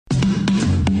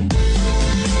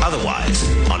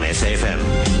Otherwise on SAFM.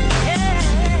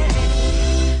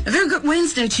 A very good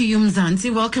Wednesday to you,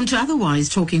 Mzansi. Welcome to Otherwise,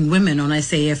 Talking Women on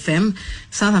SAFM,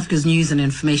 South Africa's news and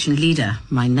information leader.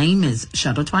 My name is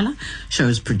Shadow Twala. Show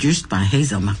is produced by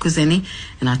Hazel Makuzeni,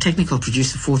 and our technical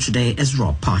producer for today is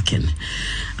Rob Parkin.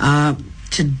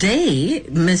 Today,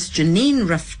 Miss JANINE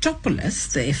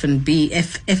Raftopoulos, the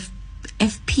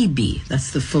FPB,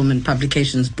 that's the Film and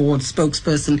Publications Board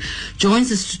spokesperson,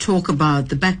 joins us to talk about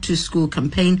the Back to School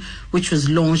campaign, which was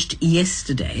launched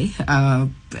yesterday,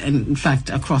 in fact,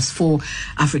 across 4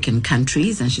 African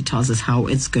countries, and she tells us how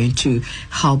it's going to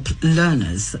help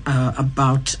learners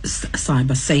about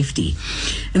cyber safety.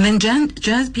 And then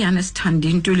jazz pianist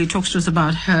Thandi Ntuli talks to us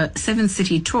about her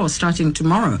 7-city tour starting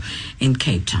tomorrow in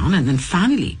Cape Town. And then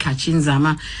finally, Katchie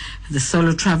Nzama, the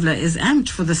solo traveller, is amped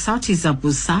for the Sauti za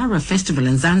Busara Festival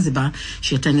in Zanzibar.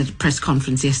 She attended a press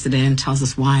conference yesterday and tells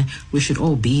us why we should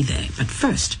all be there. But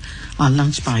first, our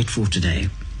lunch bite for today.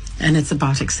 And it's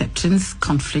about acceptance,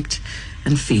 conflict,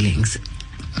 and feelings.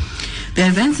 There are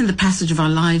events in the passage of our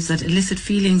lives that elicit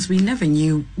feelings we never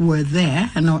knew were there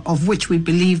and of which we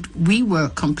believed we were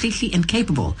completely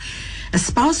incapable. A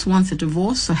spouse wants a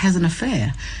divorce or has an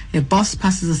affair. A boss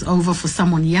passes us over for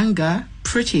someone younger,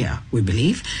 prettier, we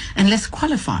believe, and less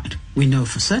qualified, we know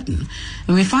for certain.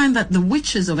 And we find that the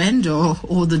witches of Endor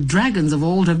or the dragons of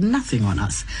old have nothing on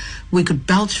us. We could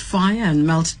belch fire and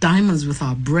melt diamonds with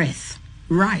our breath.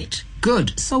 Right,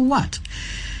 good, so what?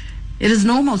 It is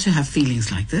normal to have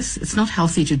feelings like this. It's not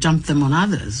healthy to dump them on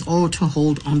others or to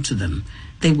hold on to them.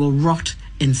 They will rot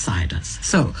inside us.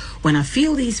 So when I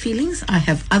feel these feelings, I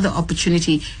have other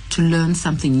opportunity to learn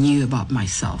something new about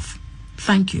myself.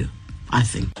 Thank you, I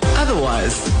think.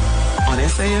 Otherwise on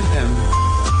SAFM.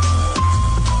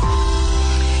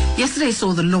 Yesterday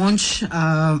saw the launch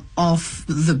of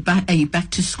a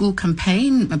back-to-school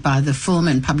campaign by the Film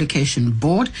and Publication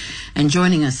Board. And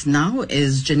joining us now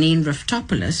is JANINE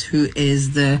Raftopoulos, who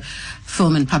is the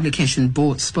Film and Publication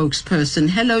Board spokesperson.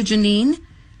 Hello, JANINE.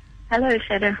 Hello,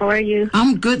 Shadow. How are you?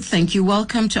 I'm good, thank you.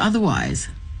 Welcome to Otherwise.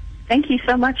 Thank you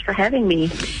so much for having me.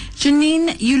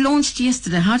 JANINE, you launched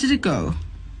yesterday. How did it go?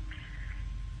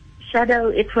 Shadow,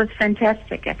 it was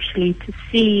fantastic, actually, to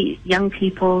see young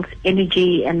people's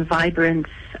energy and vibrance.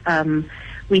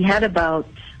 We had about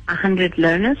 100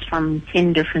 learners from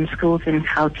 10 different schools in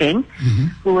Gauteng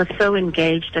who were so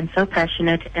engaged and so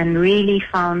passionate and really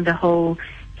found the whole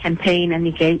campaign and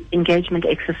engagement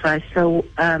exercise so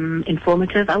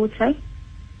informative, I would say.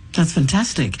 That's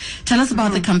fantastic. Tell us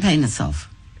about the campaign itself.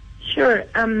 Sure.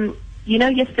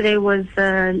 Yesterday was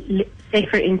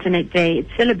Safer Internet Day.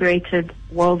 It's celebrated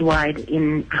worldwide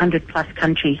in 100-plus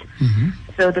countries.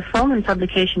 So the Film and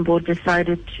Publication Board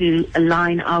decided to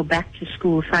align our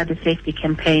back-to-school cyber safety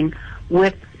campaign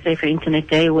with Safer Internet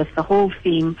Day, with the whole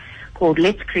theme called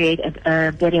Let's Create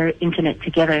a Better Internet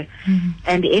Together.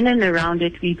 And in and around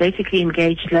it, we basically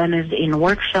engaged learners in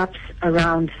workshops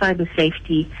around cyber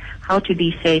safety, how to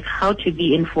be safe, how to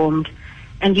be informed,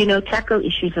 and, tackle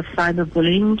issues of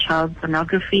cyberbullying, child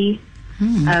pornography,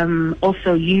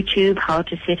 also YouTube, how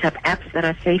to set up apps that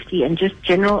are safety, and just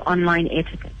general online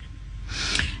etiquette.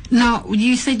 Now,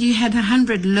 you said you had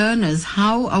 100 learners.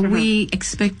 How are we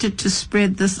expected to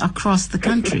spread this across the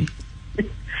country?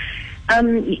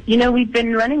 We've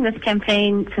been running this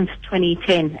campaign since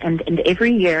 2010, and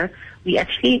every year we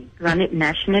actually run it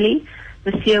nationally.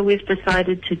 This year we've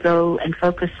decided to go and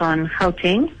focus on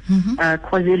Gauteng,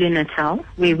 KwaZulu-Natal,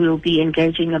 where we'll be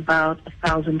engaging about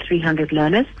 1,300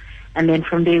 learners, and then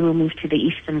from there we'll move to the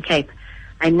Eastern Cape.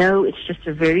 I know it's just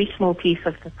a very small piece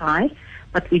of the pie,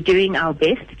 but we're doing our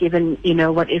best, given,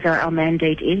 whatever our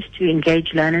mandate is, to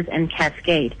engage learners and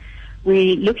cascade.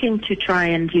 We're looking to try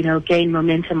and, gain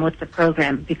momentum with the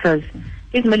program, because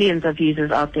there's millions of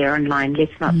users out there online.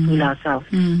 Let's not fool ourselves.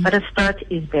 But a start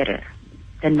is better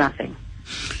than nothing.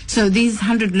 So these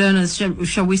 100 learners,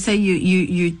 shall we say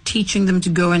you're teaching them to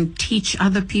go and teach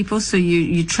other people? So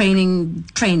you're training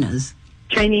trainers?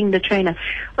 Training the trainer.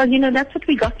 Well, that's what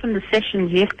we got from the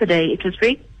sessions yesterday. It was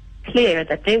very clear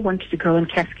that they wanted to go and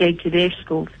cascade to their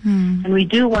schools. And we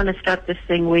do want to start this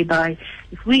thing whereby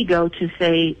if we go to,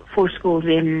 say, 4 schools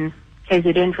in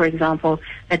KZN, for example,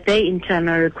 that they in turn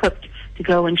are equipped to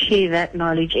go and share that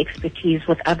knowledge, expertise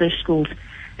with other schools.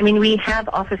 I mean, we have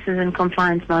officers and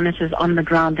compliance monitors on the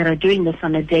ground that are doing this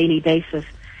on a daily basis.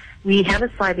 We have a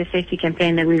cyber safety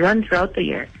campaign that we run throughout the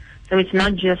year. So it's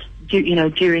not just,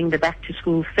 during the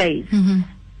back-to-school phase.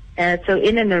 So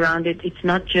in and around it, it's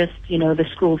not just, the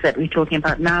schools that we're talking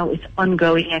about now. It's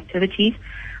ongoing activities.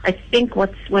 I think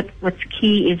what's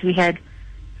key is we had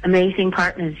amazing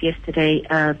partners yesterday,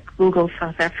 Google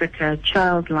South Africa,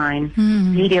 Childline,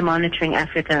 Media Monitoring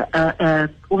Africa,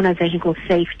 an organization called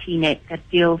SafetyNet that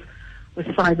deals with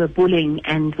cyberbullying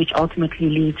and which ultimately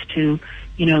leads to,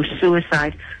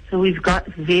 suicide. So we've got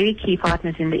very key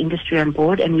partners in the industry on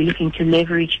board, and we're looking to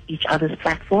leverage each other's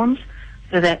platforms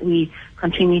so that we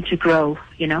continue to grow,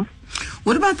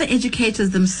 What about the educators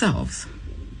themselves?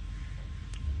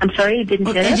 I'm sorry, you didn't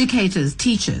say that? Educators,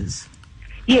 teachers.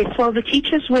 Yes, well, the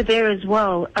teachers were there as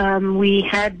well. We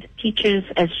had teachers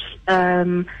as,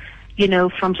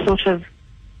 from sort of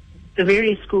the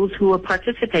various schools who were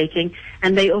participating,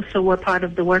 and they also were part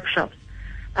of the workshops.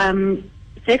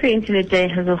 Safer Internet Day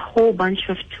has a whole bunch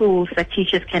of tools that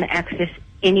teachers can access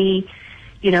at any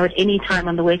time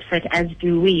on the website, as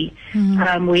do we,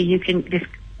 where you can, there's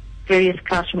various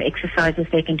classroom exercises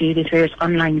they can do, there's various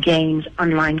online games,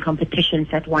 online competitions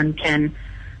that one can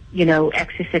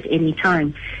access at any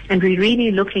time. And we're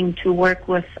really looking to work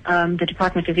with the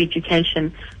Department of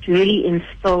Education to really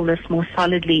install this more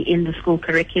solidly in the school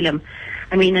curriculum.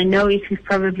 I mean, I know if you've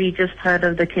probably just heard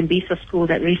of the Kembisa school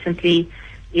that recently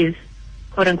is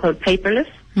quote-unquote paperless,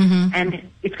 and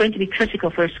it's going to be critical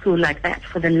for a school like that,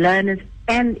 for the learners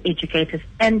and educators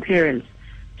and parents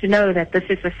to know that this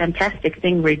is a fantastic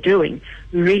thing we're doing.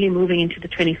 We're really moving into the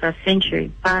 21st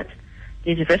century, but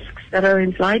there's risks that are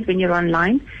implied when you're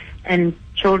online, and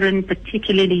children,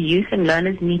 particularly youth and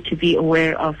learners, need to be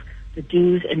aware of the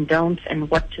do's and don'ts and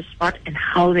what to spot and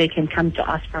how they can come to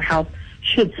us for help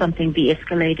should something be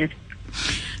escalated.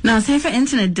 Now, Safer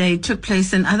Internet Day took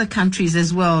place in other countries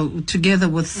as well, together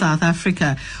with South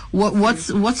Africa. What's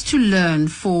to learn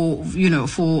for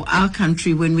our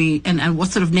country when we and what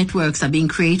sort of networks are being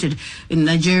created in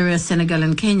Nigeria, Senegal,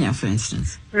 and Kenya, for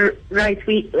instance? Right.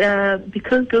 We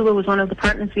because Google was one of the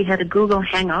partners, we had a Google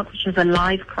Hangout, which is a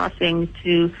live crossing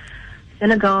to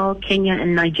Senegal, Kenya,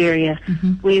 and Nigeria,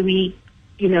 where we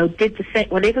did the same.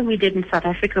 Whatever we did in South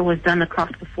Africa was done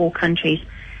across the 4 countries.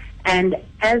 And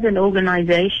as an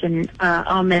organization,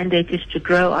 our mandate is to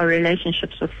grow our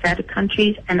relationships with SADC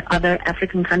countries and other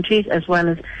African countries, as well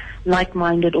as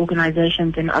like-minded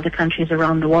organizations in other countries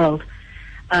around the world.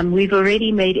 We've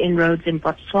already made inroads in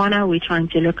Botswana. We're trying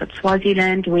to look at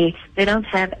Swaziland, where they don't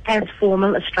have as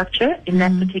formal a structure in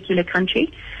that particular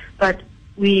country, but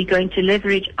we're going to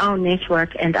leverage our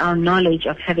network and our knowledge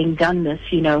of having done this,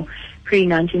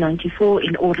 pre-1994,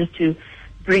 in order to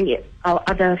bring our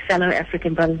other fellow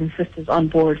African brothers and sisters on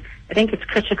board. I think it's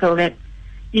critical that,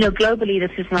 globally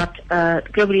this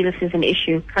is an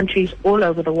issue. Countries all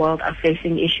over the world are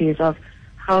facing issues of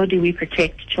how do we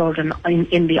protect children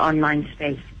in the online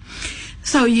space.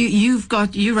 So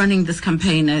you're running this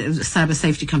campaign, cyber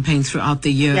safety campaign, throughout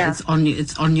the year. Yeah.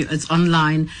 It's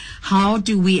online. How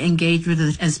do we engage with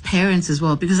it as parents as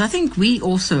well? Because I think we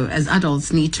also, as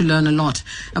adults, need to learn a lot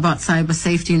about cyber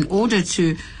safety in order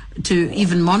to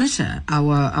even monitor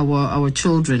our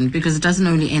children, because it doesn't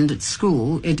only end at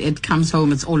school. It comes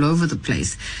home. It's all over the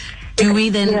place. Do we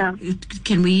then?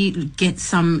 Can we get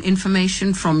some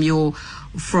information from your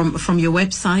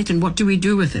website, and what do we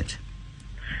do with it?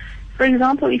 For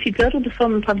example, if you go to the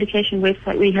Film and Publication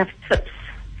website, we have tips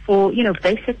for,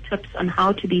 basic tips on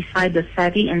how to be cyber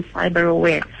savvy and cyber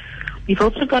aware. We've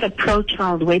also got a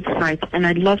pro-child website, and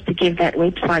I'd love to give that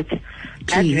website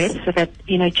address so that,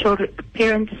 children,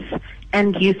 parents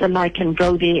and youth alike can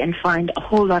go there and find a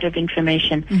whole lot of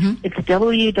information. It's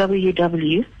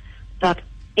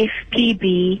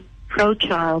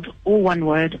www.fpbprochild, all one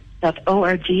word,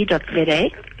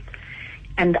 .org.za.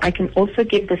 And I can also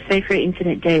give the Safer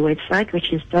Internet Day website,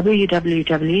 which is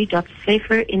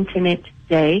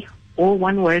www.saferinternetday, all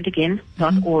one word again,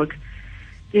 .org.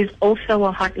 There's also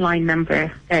a hotline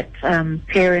number that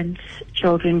parents,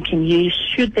 children can use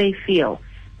should they feel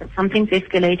that something's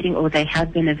escalating or they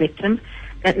have been a victim.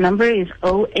 That number is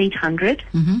 0800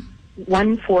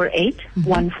 148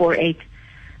 148.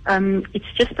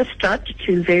 It's just a start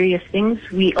to various things.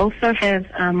 We also have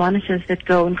monitors that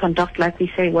go and conduct, like we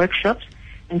say, workshops.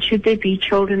 And should there be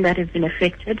children that have been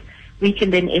affected, we can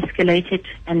then escalate it,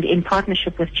 and in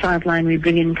partnership with Childline, we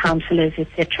bring in counselors,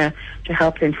 etc., to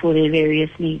help them for their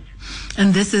various needs.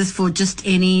 And this is for just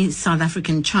any South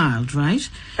African child, right?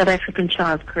 South African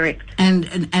child, correct.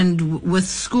 And with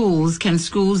schools, can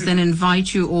schools then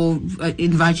invite you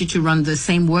to run the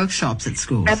same workshops at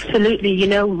schools? Absolutely.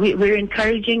 We're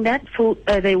encouraging that.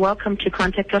 They're welcome to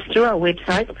contact us through our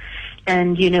website.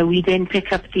 And, we then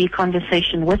pick up the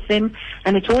conversation with them.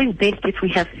 And it's always best if we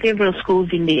have several schools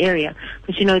in the area,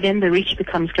 because, then the reach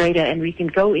becomes greater and we can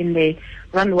go in there,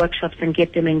 run workshops and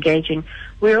get them engaging.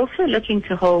 We're also looking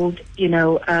to hold,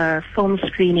 film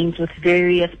screenings with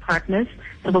various partners,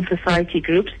 civil society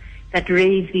groups that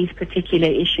raise these particular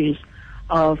issues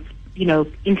of,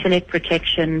 internet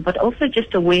protection, but also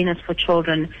just awareness for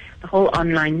children, the whole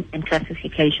online and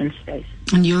classification space.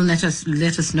 And you'll let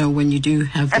us know when you do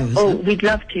have those. We'd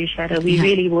love to, Shadow. We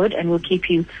really would, and we'll keep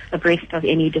you abreast of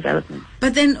any developments.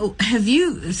 But then, have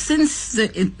you, since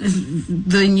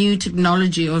the new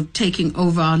technology of taking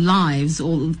over our lives,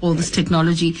 all this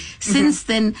technology, since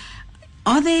then,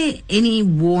 are there any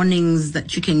warnings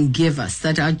that you can give us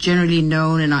that are generally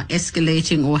known and are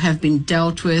escalating or have been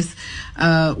dealt with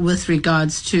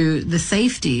regards to the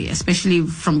safety, especially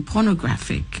from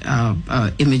pornographic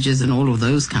images and all of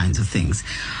those kinds of things?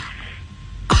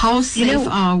 How safe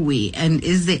are we, and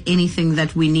is there anything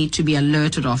that we need to be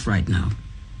alerted of right now?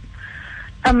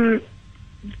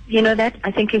 That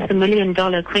I think is the $1 million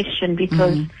question,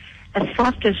 because as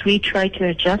fast as we try to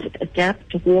adjust,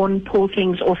 adapt, warn, pull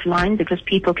things offline, because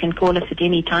people can call us at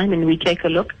any time and we take a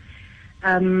look,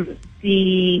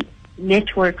 the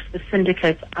networks, the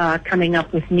syndicates are coming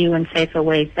up with new and safer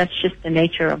ways. That's just the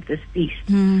nature of this beast.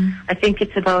 I think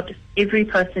it's about every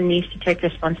person needs to take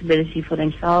responsibility for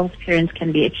themselves. Parents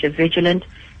can be extra vigilant,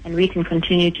 and we can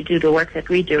continue to do the work that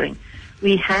we're doing.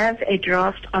 We have a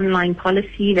draft online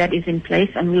policy that is in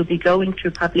place, and we'll be going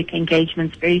through public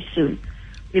engagements very soon.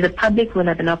 The public will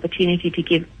have an opportunity to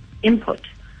give input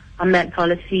on that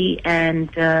policy, and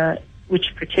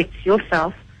which protects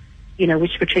yourself,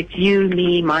 which protects you,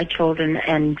 me, my children,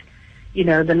 and,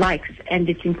 the likes. And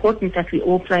it's important that we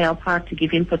all play our part to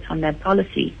give input on that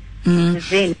policy, because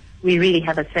then we really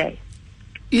have a say.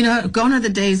 Gone are the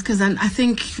days, because I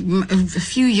think a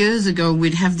few years ago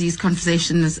we'd have these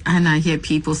conversations, and I hear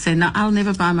people say, "No, I'll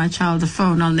never buy my child a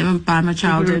phone. I'll never buy my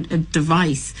child a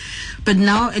device." But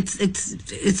now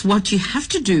it's what you have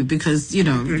to do, because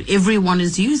everyone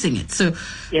is using it. So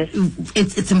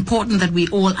it's important that we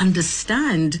all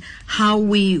understand how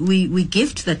we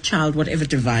gift that child whatever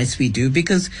device we do,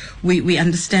 because we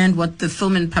understand what the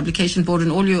Film and Publication Board and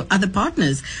all your other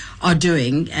partners are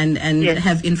doing and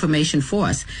have information for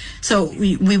us. So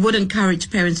we would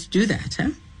encourage parents to do that, huh?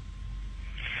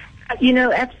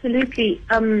 Absolutely.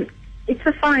 It's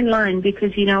a fine line,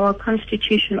 because, our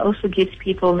Constitution also gives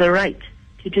people the right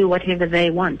to do whatever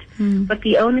they want. But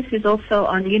the onus is also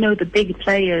on, the big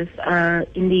players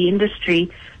in the industry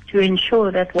to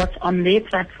ensure that what's on their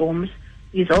platforms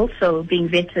is also being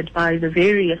vetted by the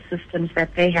various systems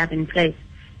that they have in place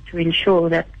to ensure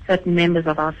that certain members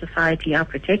of our society are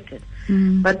protected.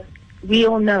 But we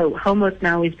all know homework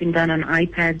now is being done on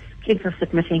iPads. Kids are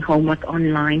submitting homework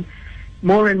online.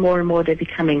 More and more and more they're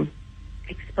becoming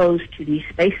exposed to these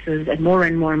spaces, and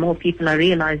more people are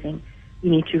realizing we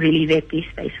need to really vet these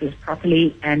spaces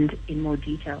properly and in more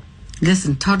detail.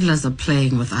 Listen, toddlers are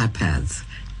playing with iPads.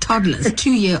 Toddlers,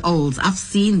 2-year-olds, I've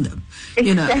seen them.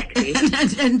 Exactly.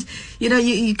 And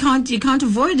you can't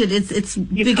avoid it. It's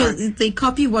because they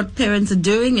copy what parents are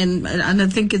doing, and I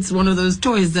think it's one of those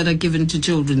toys that are given to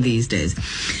children these days.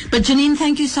 But Janine,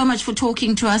 thank you so much for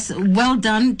talking to us. Well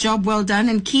done, job well done,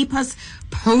 and keep us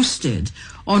posted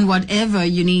on whatever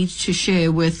you need to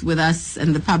share with us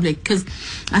and the public, because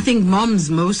I think moms,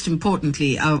 most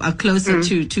importantly, are closer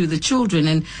to the children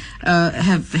and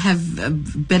have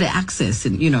better access,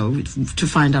 and to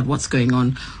find out what's going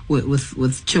on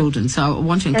with children. So I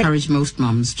want to encourage most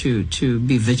moms to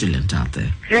be vigilant out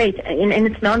there. Great, and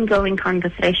it's an ongoing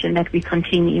conversation that we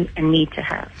continue and need to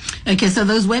have. Okay, so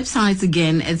those websites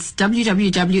again, it's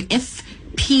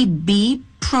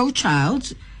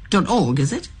www.fpbprochild.org,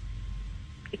 is it?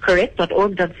 Correct,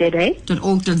 .org.za.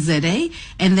 .org.za,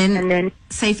 and then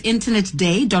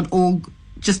safeinternetday.org,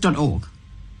 just .org.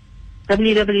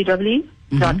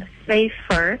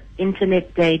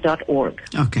 www.saferinternetday.org.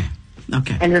 Okay.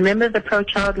 And remember, the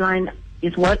Pro-Child line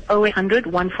is what? 0800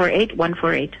 148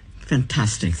 148.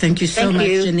 Fantastic. Thank you so much,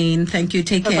 Janine. Thank you.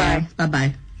 Take care.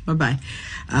 Bye-bye. Bye-bye.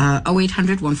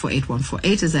 0800 148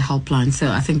 148 is a helpline,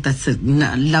 so I think that's a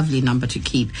lovely number to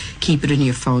keep it in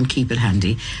your phone, keep it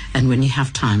handy, and when you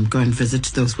have time, go and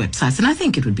visit those websites. And I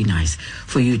think it would be nice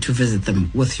for you to visit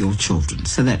them with your children,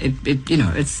 so that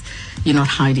it's you're not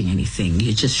hiding anything,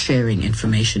 you're just sharing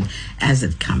information as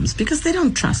it comes, because they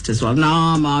don't trust as well.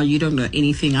 No, Ma, you don't know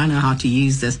anything, I know how to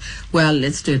use this. Well,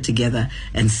 let's do it together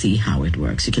and see how it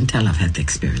works. You can tell I've had the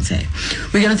experience.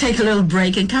 We're going to take a little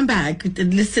break and come back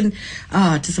and listen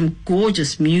listen to some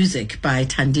gorgeous music by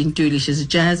Thandi Ntuli. She's a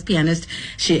jazz pianist.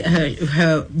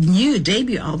 Her new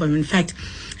debut album, in fact,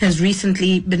 has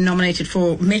recently been nominated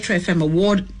for Metro FM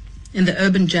Award in the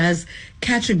urban jazz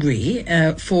category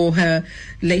for her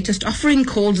latest offering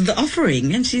called The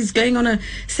Offering, and she's going on a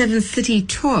 7-city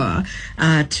tour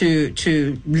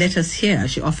to let us hear.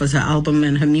 She offers her album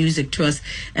and her music to us,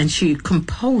 and she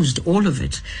composed all of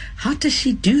it. How does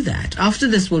she do that? After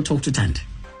this, we'll talk to Thandi.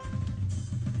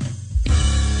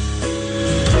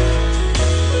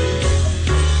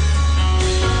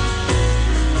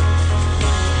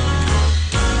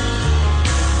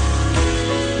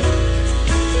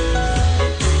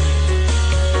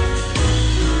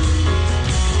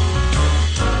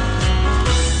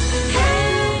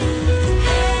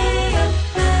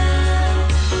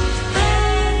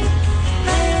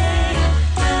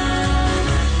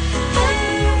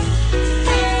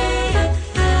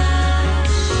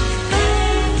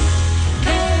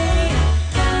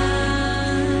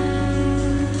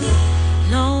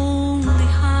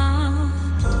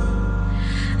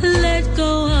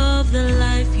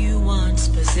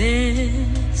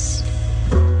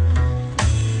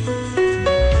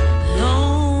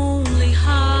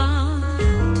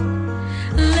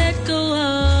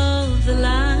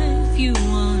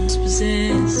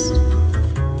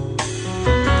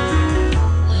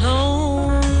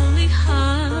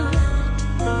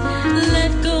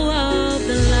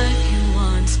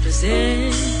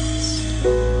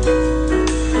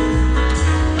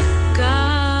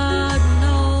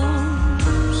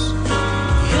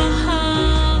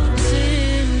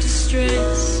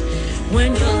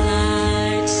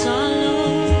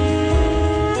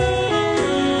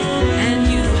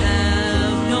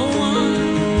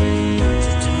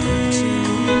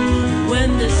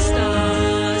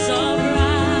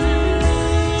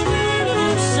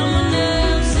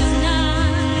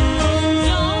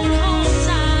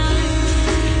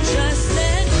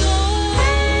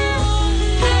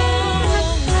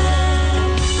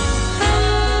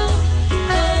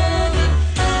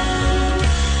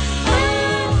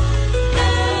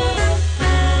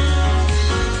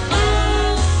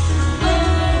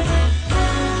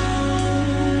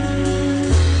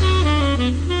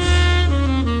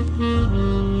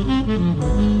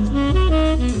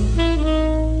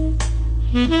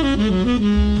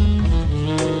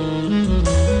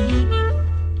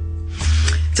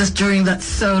 Just during that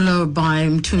solo by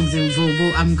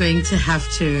Mthunzi, I'm going to have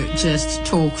to just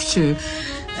talk to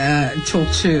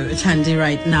Thandi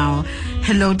right now.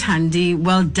 Hello, Thandi.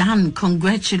 Well done.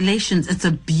 Congratulations. It's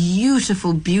a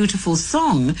beautiful, beautiful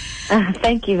song.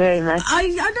 Thank you very much. I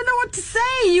don't know what to say.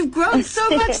 You've grown so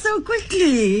much so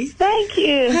quickly. Thank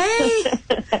you. Hey,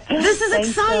 this is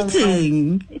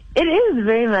exciting. So it is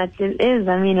very much. It is.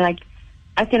 I mean, like,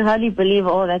 I can hardly believe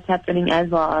all that's happening as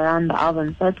well around the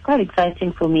album. So it's quite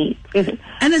exciting for me. And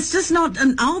it's just not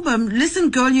an album. Listen,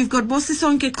 girl, you've got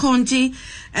Bosisonke Conti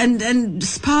and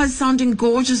Spa is sounding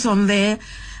gorgeous on there.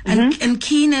 And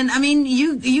Keenan. I mean,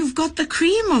 you've got the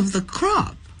cream of the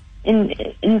crop.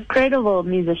 Incredible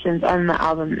musicians on the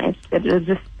album. It was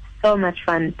just so much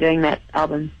fun doing that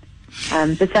album.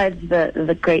 Besides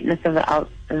the greatness of the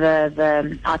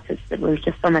artists, it was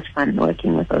just so much fun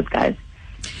working with those guys.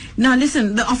 Now,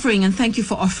 listen, The Offering, and thank you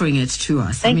for offering it to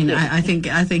us. Thank you. I think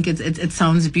it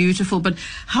sounds beautiful, but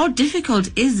how difficult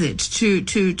is it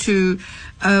to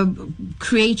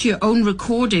create your own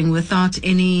recording without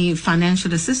any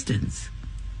financial assistance?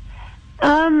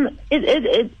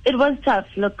 It was tough.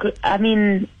 Look, I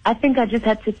mean, I think I just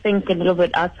had to think a little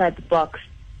bit outside the box,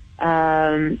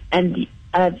 and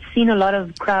I've seen a lot of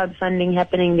crowdfunding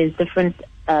happening. There's different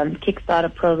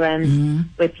Kickstarter programs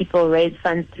where people raise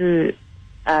funds through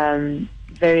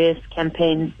various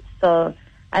campaigns. So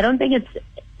I don't think it's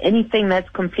anything that's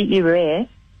completely rare.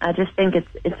 I just think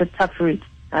it's a tough route.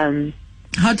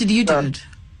 How did you do it?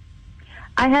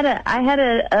 I had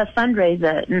a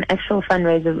fundraiser, an actual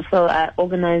fundraiser. So I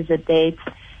organized a date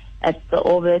at the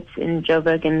Orbit in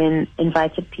Joburg and then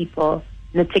invited people.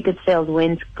 And the ticket sales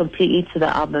went completely to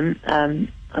the album.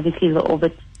 Obviously the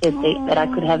Orbit said that I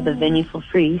could have the venue for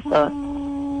free.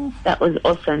 So that was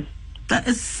awesome. That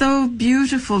is so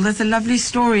beautiful. That's a lovely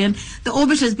story. And the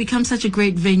Orbit has become such a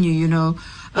great venue, you know.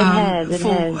 It has.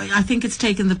 I think it's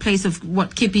taken the place of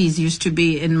what Kippies used to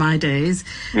be in my days.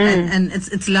 And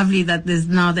it's lovely that there's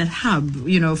now that hub,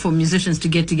 you know, for musicians to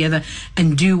get together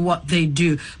and do what they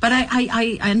do. But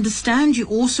I understand you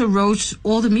also wrote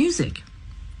all the music.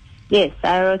 Yes,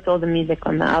 I wrote all the music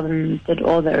on the album, did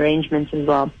all the arrangements as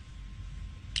well.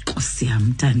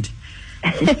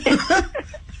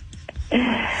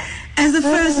 As a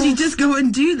first, you just go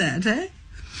and do that, eh?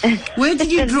 Where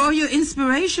did you draw your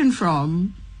inspiration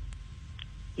from?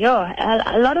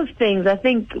 A lot of things. I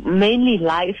think mainly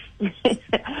life.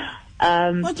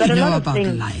 What do you know about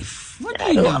life? What do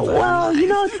you know about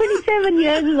life? 27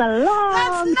 years is a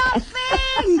long. That's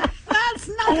nothing. That's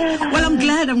nothing. Well, I'm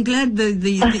glad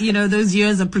the those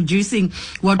years are producing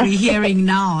what we're hearing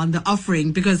now on the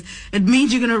offering, because it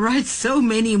means you're going to write so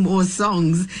many more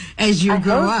songs as you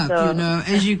grow up. So.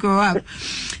 As you grow up.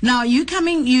 Now you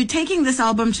taking this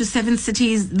album to 7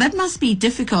 cities. That must be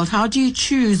difficult. How do you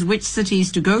choose which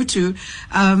cities to go to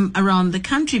around the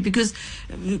country? Because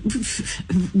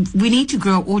we need to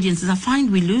grow audiences. I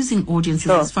find we're losing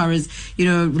audiences as far as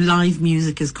live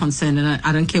music is concerned, and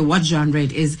I don't care what genre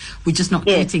it is. We're just not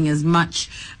getting as much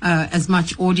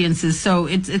audiences. So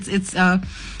it's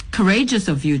courageous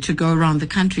of you to go around the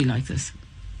country like this.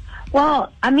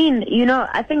 Well, I mean,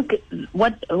 I think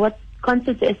what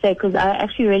Concerts SA, because I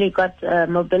actually really got a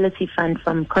mobility fund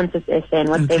from Concerts SA, and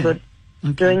what they were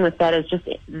doing with that is just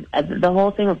the whole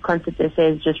thing of Concerts SA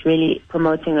is just really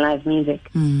promoting live music,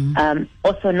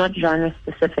 also not genre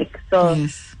specific. So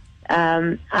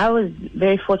I was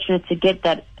very fortunate to get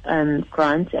that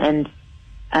grant, and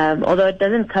although it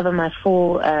doesn't cover my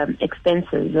full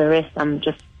expenses, the rest I'm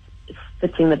just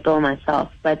fitting the bill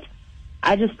myself. But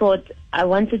I just thought I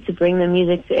wanted to bring the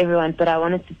music to everyone, but I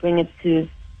wanted to bring it to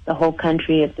the whole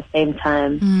country at the same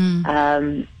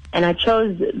time. And I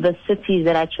chose the cities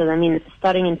that I chose. I mean,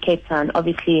 starting in Cape Town,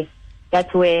 obviously,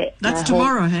 that's where... That's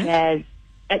tomorrow, hey?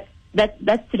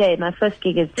 That's today. My first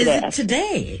gig is today. Is it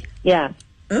today? Yeah.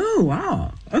 Oh,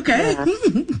 wow. Okay. Yeah.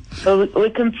 So we're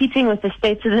competing with the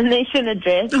State of the Nation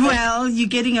address. Well, you're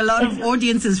getting a lot of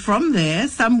audiences from there.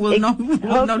 Some will not...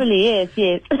 Hopefully, yes.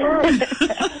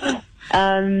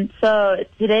 So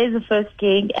today's the first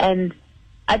gig, and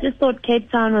I just thought Cape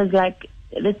Town was like...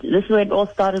 This is where it all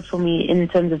started for me in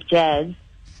terms of jazz.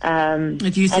 At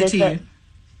UCT?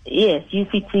 Yes,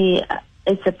 UCT.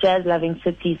 It's a jazz-loving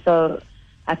city, so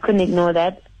I couldn't ignore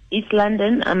that. East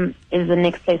London is the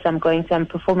next place I'm going to. I'm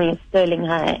performing at Sterling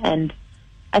High, and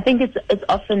I think it's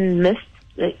often missed,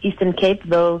 the Eastern Cape,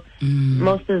 though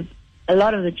a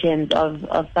lot of the gems of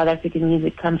South African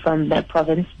music come from that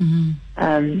province.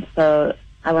 So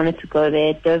I wanted to go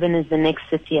there. Durban is the next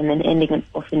city, and then ending it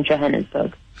off in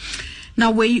Johannesburg. Now,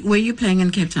 where you playing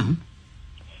in Cape Town?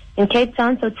 In Cape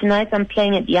Town, so tonight I'm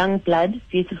playing at Young Blood,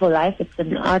 Beautiful Life. It's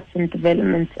an arts and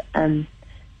development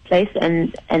place,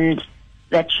 and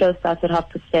that show starts at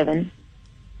 7:30.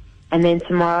 And then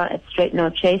tomorrow at Straight No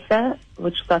Chaser,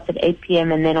 which starts at 8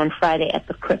 p.m, and then on Friday at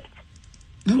the Crypt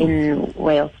in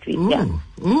Wales Street.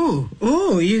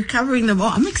 You're covering them all.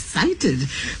 I'm excited.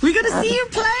 We're going to see you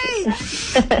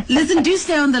play. Listen, do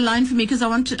stay on the line for me, because I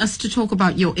want us to talk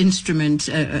about your instrument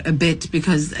a bit,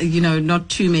 because, not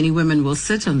too many women will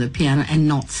sit on the piano and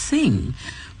not sing.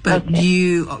 But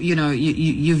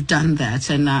you've done that,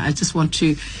 and I just want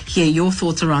to hear your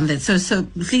thoughts around that. So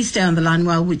please stay on the line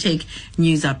while we take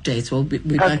news updates. We'll be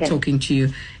back talking to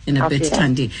you in a bit,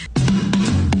 Thandi.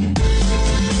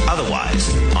 Otherwise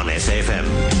on SAFM.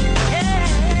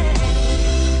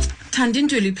 Thandi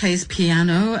Ntuli plays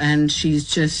piano, and she's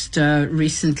just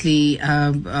recently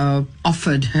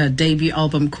offered her debut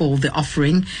album called The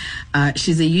Offering.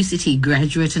 She's a UCT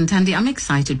graduate, and Thandi, I'm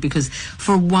excited because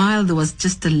for a while there was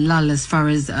just a lull as far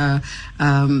as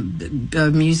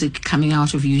music coming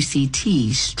out of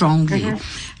UCT strongly.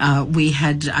 We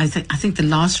had, I think the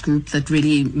last group that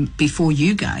really, before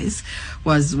you guys,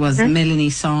 was Melanie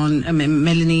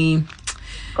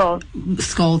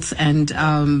Skoltz and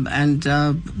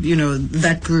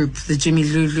that group, the Jimmy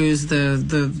Lulus,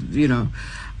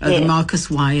 the Marcus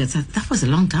Wyatts. That was a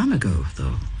long time ago,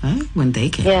 though, when they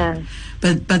came. Yeah.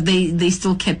 But they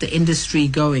still kept the industry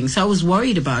going. So I was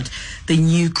worried about the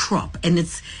new crop, and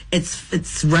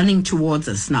it's running towards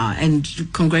us now. And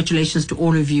congratulations to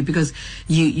all of you, because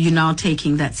you're now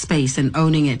taking that space and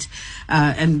owning it.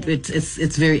 And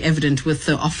it's very evident with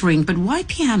the offering. But why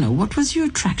piano? What was your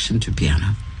attraction to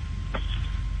piano?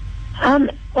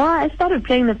 Well, I started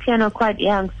playing the piano quite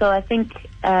young, so I think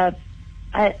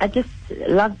I just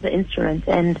loved the instrument,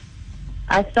 and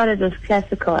I started with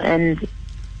classical, and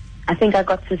I think I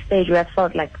got to a stage where I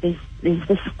felt like there's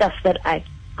this stuff that I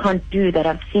can't do that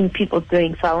I've seen people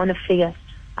doing, so I want to figure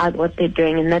out what they're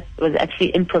doing, and that was actually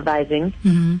improvising.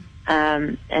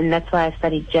 And that's why I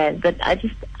studied jazz. But I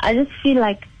just feel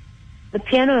like the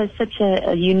piano is such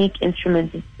a unique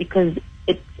instrument because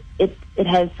it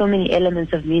has so many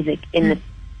elements of music in it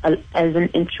as an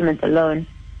instrument alone.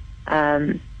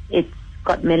 It's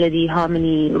got melody,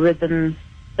 harmony, rhythm,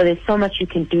 so there's so much you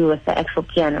can do with the actual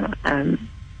piano,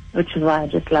 which is why I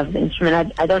just love the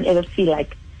instrument. I don't ever feel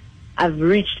like I've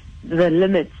reached the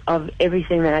limits of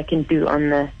everything that I can do on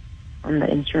the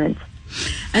instrument.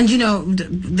 And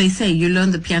they say you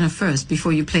learn the piano first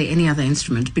before you play any other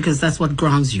instrument, because that's what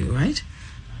grounds you, right?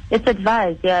 It's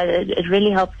advised, yeah. It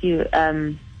really helps you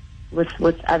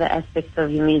with other aspects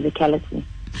of your musicality.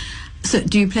 So,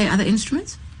 do you play other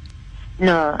instruments?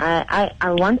 No, I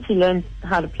want to learn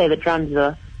how to play the drums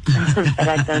though, but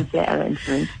I don't play other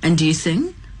instruments. And do you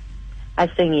sing? I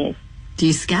sing, yes. Do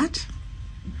you scat?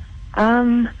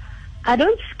 I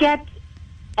don't scat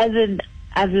as in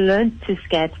I've learned to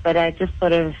scat, but I just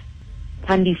sort of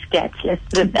Thandi scat. Let's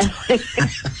put it that way.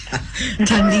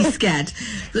 Thandi scat.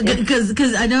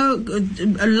 Because I know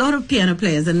a lot of piano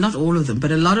players, and not all of them,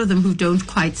 but a lot of them who don't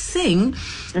quite sing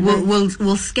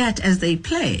will scat as they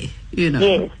play,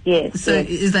 Yes. So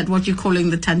is that what you're calling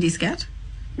the Thandi scat?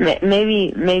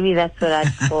 Maybe that's what I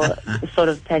call sort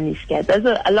of Thandi scat.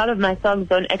 A lot of my songs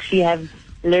don't actually have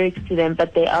lyrics to them,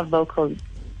 but they are vocal.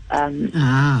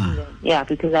 Yeah,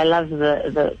 because I love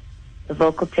the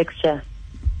vocal texture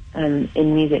in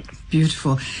music.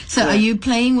 Beautiful. So are you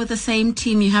playing with the same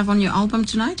team you have on your album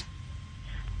tonight?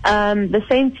 The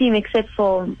same team except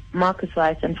for Marcus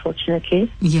Weiss, unfortunately.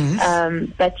 Yes.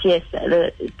 But yes,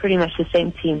 pretty much the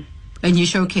same team. And you're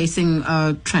showcasing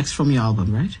tracks from your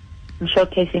album, right? I'm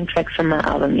showcasing tracks from my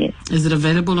album, yes. Is it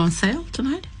available on sale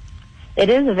tonight? It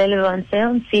is available on sale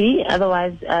on CD.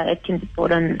 Otherwise, it can be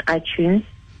bought on iTunes.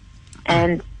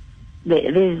 And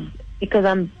there's, because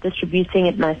I'm distributing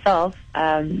it myself,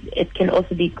 it can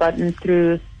also be gotten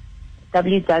through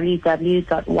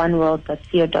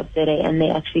www.oneworld.co.za, and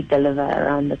they actually deliver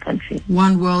around the country.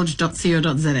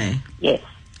 Oneworld.co.za. Yes.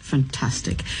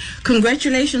 Fantastic.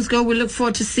 Congratulations, girl. We look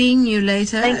forward to seeing you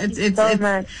later. Thank you so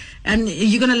much. And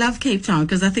you're going to love Cape Town,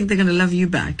 because I think they're going to love you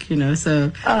back,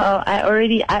 so. Oh, I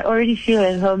already feel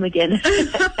at home again. So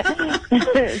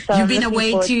You've been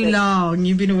away too long.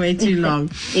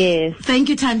 Yes. Thank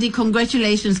you, Thandi.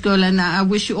 Congratulations, girl. And I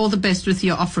wish you all the best with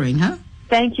your offering, huh?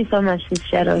 Thank you so much, Miss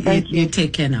Shadow. Thank you. You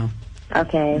take care now.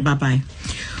 Okay. Bye-bye.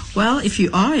 Well, if you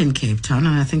are in Cape Town,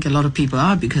 and I think a lot of people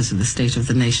are because of the State of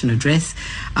the Nation address,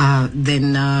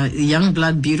 then Young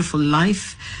Blood, Beautiful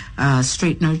Life,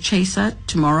 Straight No Chaser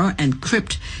tomorrow, and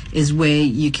Crypt is where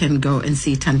you can go and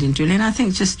see Thandi Ntuli. And I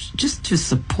think just to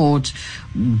support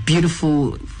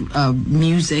beautiful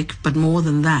music, but more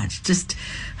than that, just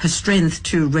her strength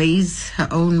to raise her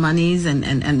own monies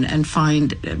and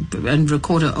find and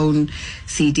record her own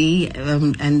CD,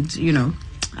 and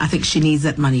I think she needs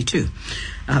that money too.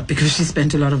 Because she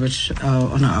spent a lot of it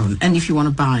on her own. And if you want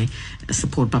to buy,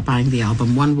 support by buying the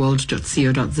album,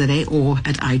 oneworld.co.za or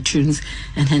at iTunes.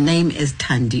 And her name is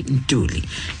Thandi Ntuli.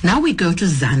 Now we go to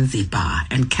Zanzibar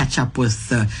and catch up with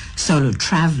the solo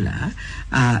traveler,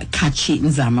 Katchie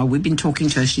Nzama. We've been talking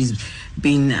to her. She's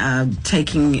been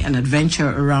taking an adventure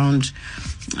around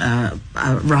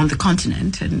the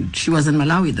continent, and she was in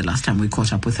Malawi the last time we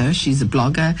caught up with her. She's a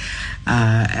blogger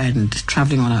and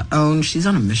traveling on her own. She's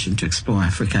on a mission to explore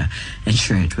Africa and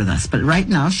share it with us. But right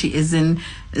now she is in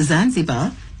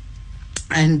Zanzibar,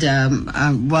 and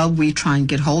while we try and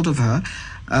get hold of her,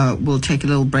 we'll take a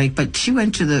little break. But she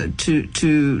went to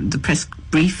the press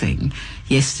briefing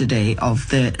yesterday of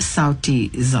the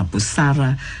Sauti za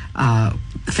Busara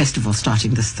festival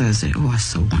starting this Thursday. Oh, I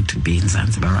so want to be in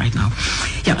Zanzibar right now.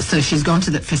 Yeah, so she's gone to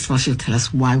that festival. She'll tell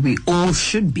us why we all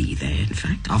should be there, in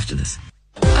fact, after this.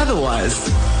 Otherwise,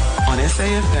 on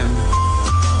SAFM.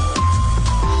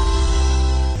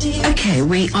 Okay,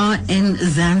 we are in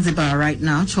Zanzibar right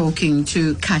now talking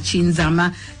to Katchie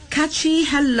Nzama. Katchie,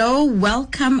 hello,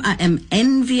 welcome. I am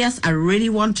envious. I really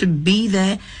want to be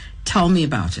there. Tell me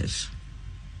about it.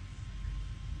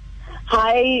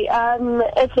 Hi,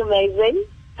 it's amazing.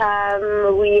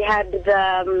 We had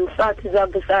the Sauti za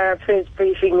Busara press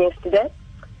briefing yesterday,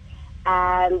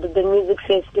 and the music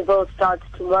festival starts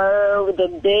tomorrow with a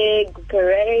big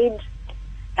parade,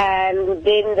 and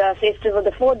then the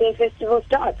 4-day festival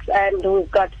starts, and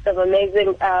we've got some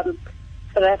amazing South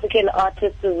African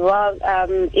artists as well.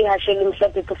 Iha Shelim will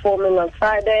be performing on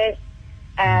Friday,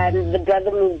 and the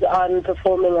Brother moves on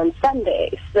performing on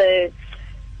Sunday. So,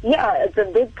 yeah, it's a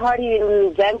big party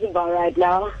in Zanzibar right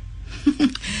now.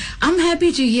 I'm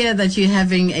happy to hear that you're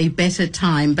having a better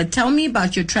time, but tell me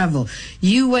about your travel.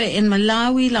 You were in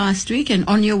Malawi last week and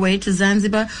on your way to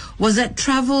Zanzibar. Was that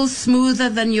travel smoother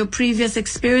than your previous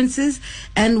experiences?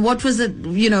 And what was it,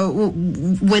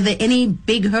 were there any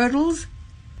big hurdles?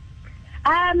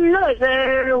 No,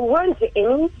 there weren't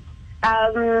any.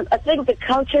 I think the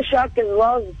culture shock as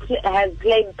well has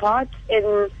played part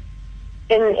in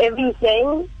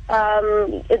everything.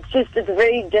 It's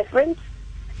very different.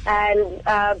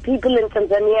 And people in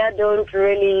Tanzania don't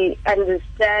really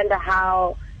understand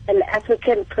how an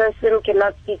African person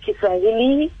cannot speak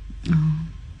Kiswahili.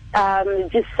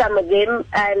 Just some of them.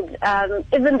 And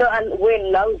even though I wear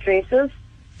long dresses,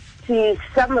 to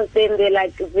some of them, they're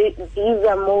like, these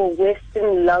are more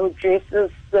Western long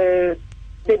dresses, so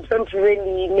they don't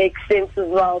really make sense as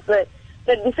well. But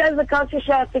besides the culture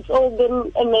shock, it's all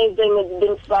been amazing. It's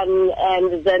been fun,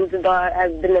 and Zanzibar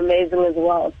has been amazing as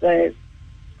well. So,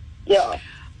 yeah.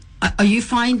 Are you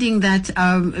finding that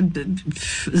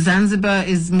Zanzibar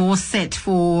is more set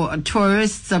for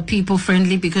tourists? Are people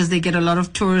friendly because they get a lot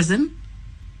of tourism?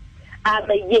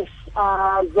 Yes.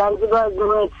 Zanzibar is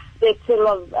more expecting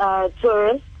of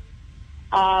tourists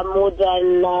more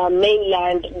than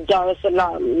mainland Dar es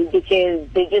Salaam, because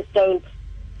they just don't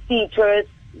see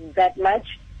tourists that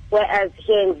much. Whereas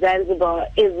here in Zanzibar,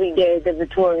 every day there's a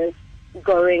tourist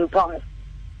going past.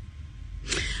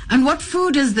 And what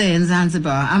food is there in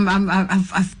Zanzibar?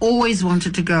 I've always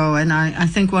wanted to go, and I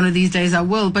think one of these days I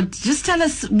will. But just tell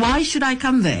us, why should I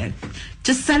come there?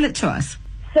 Just sell it to us.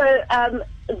 So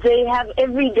they have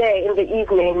every day in the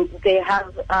evening, they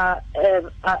have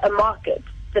a market,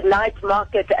 the night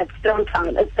market at Stone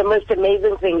Town. It's the most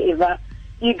amazing thing ever.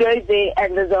 You go there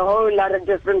and there's a whole lot of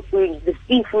different foods. The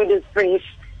seafood is fresh,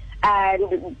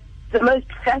 and the most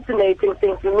fascinating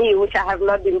thing for me, which I have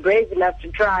not been brave enough to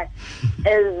try,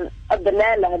 is a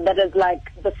banana that is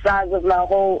like the size of my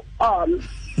whole arm.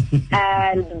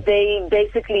 And they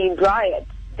basically dry it.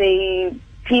 They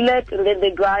peel it and then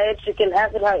they dry it. You can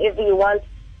have it however you want.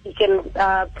 You can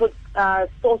put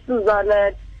sauces on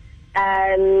it.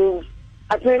 And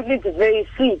apparently it's very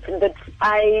sweet, but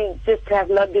I just have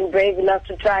not been brave enough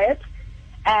to try it.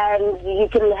 And you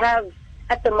can have,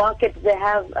 at the market, they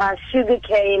have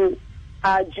sugarcane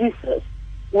juices,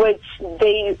 which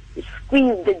they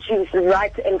squeeze the juice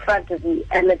right in front of you,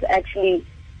 and it's actually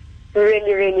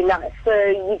really, really nice. So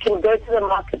you can go to the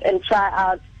market and try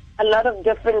out a lot of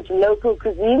different local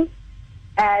cuisines,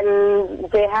 and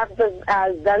they have the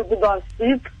Zanzibar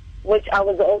soup, which I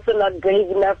was also not brave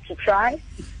enough to try,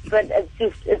 but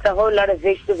it's a whole lot of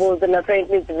vegetables, and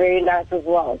apparently it's very nice as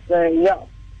well. So yeah.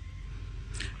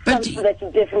 But something that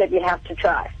you definitely have to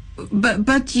try.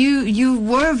 But you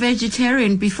were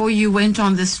vegetarian before you went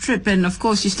on this trip, and of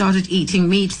course you started eating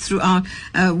meat throughout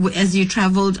as you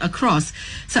traveled across.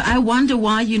 So I wonder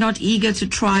why you're not eager to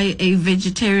try a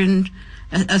vegetarian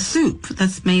a soup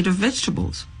that's made of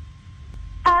vegetables.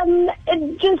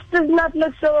 It just does not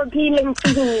look so appealing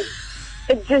to me.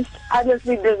 It just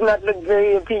honestly does not look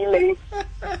very appealing.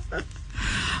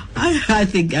 I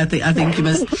think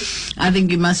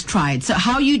you must try it. So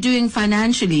how are you doing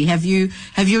financially? Have you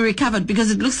recovered?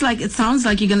 Because it sounds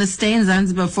like you're going to stay in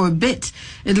Zanzibar for a bit.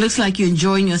 It looks like you're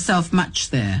enjoying yourself much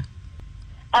there.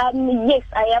 Yes,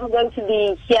 I am going to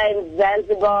be here in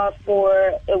Zanzibar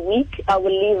for a week. I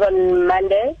will leave on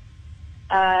Monday,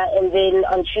 and then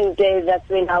on Tuesday that's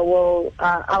when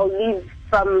I'll leave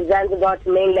from Zanzibar to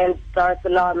mainland Dar es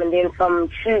Salaam, and then from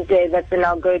Tuesday that's when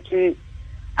I'll go to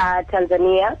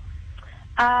Tanzania.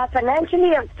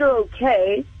 Financially, I'm still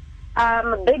okay.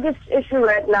 The biggest issue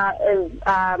right now is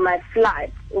my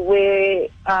flight, where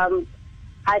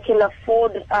I can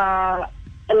afford a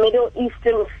Middle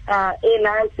Eastern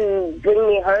airline to bring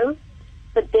me home,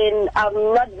 but then I'm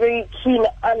not very keen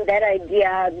on that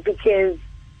idea because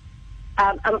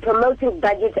I'm promoting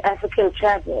budget African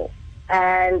travel,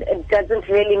 and it doesn't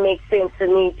really make sense for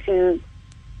me to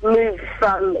move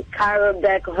from Cairo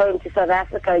back home to South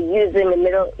Africa using a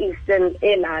Middle Eastern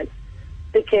airline,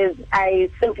 because I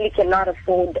simply cannot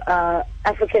afford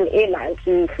African airline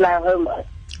to fly home with.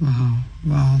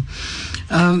 Wow.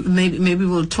 Maybe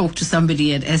we'll talk to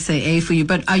somebody at SAA for you.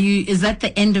 But is that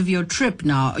the end of your trip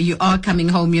now? You are coming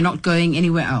home, you're not going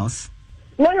anywhere else?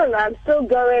 No, I'm still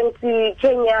going to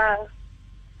Kenya,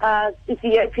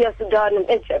 Ethiopia, Sudan, and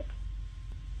Egypt.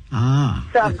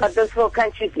 So I've got those 4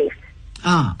 countries left.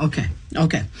 Okay.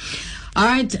 All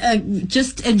right,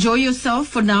 just enjoy yourself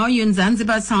for now. You're in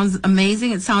Zanzibar. It sounds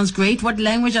amazing. It sounds great. What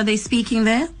language are they speaking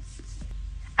there?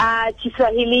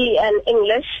 Kiswahili and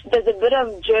English. There's a bit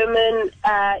of German,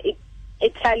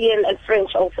 Italian, and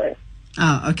French also.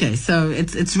 Okay. So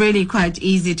it's really quite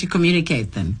easy to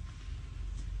communicate then.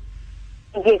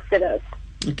 Yes, it is.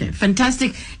 Okay,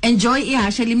 fantastic. Enjoy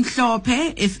ihashe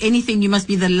limhlophe. If anything, you must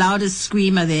be the loudest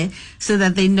screamer there so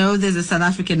that they know there's a South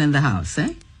African in the house,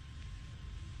 eh?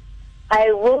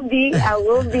 I will be.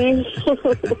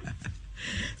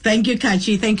 Thank you,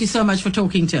 Katchie. Thank you so much for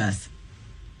talking to us.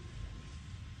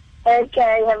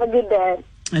 Okay, have a good day.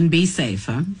 And be safe,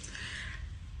 huh?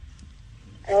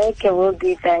 Okay, will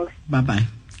do. Thanks. Bye-bye.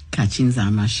 Katchie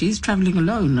Nzama. She's traveling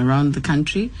alone around the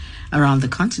country, around the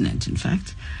continent, in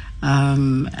fact.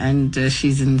 And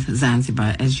she's in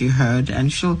Zanzibar, as you heard,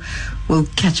 and we'll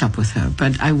catch up with her.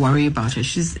 But I worry about her.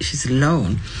 She's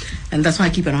alone, and that's why I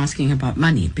keep on asking about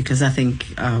money, because I think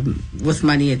with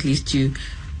money at least you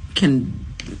can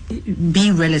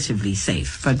be relatively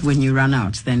safe. But when you run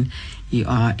out, then you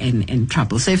are in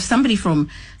trouble. So if somebody from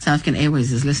South African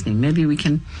Airways is listening, maybe we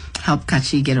can help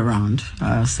Katchie get around,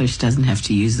 so she doesn't have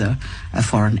to use a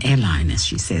foreign airline, as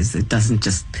she says.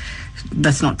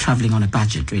 That's not traveling on a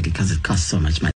budget, really, because it costs so much money.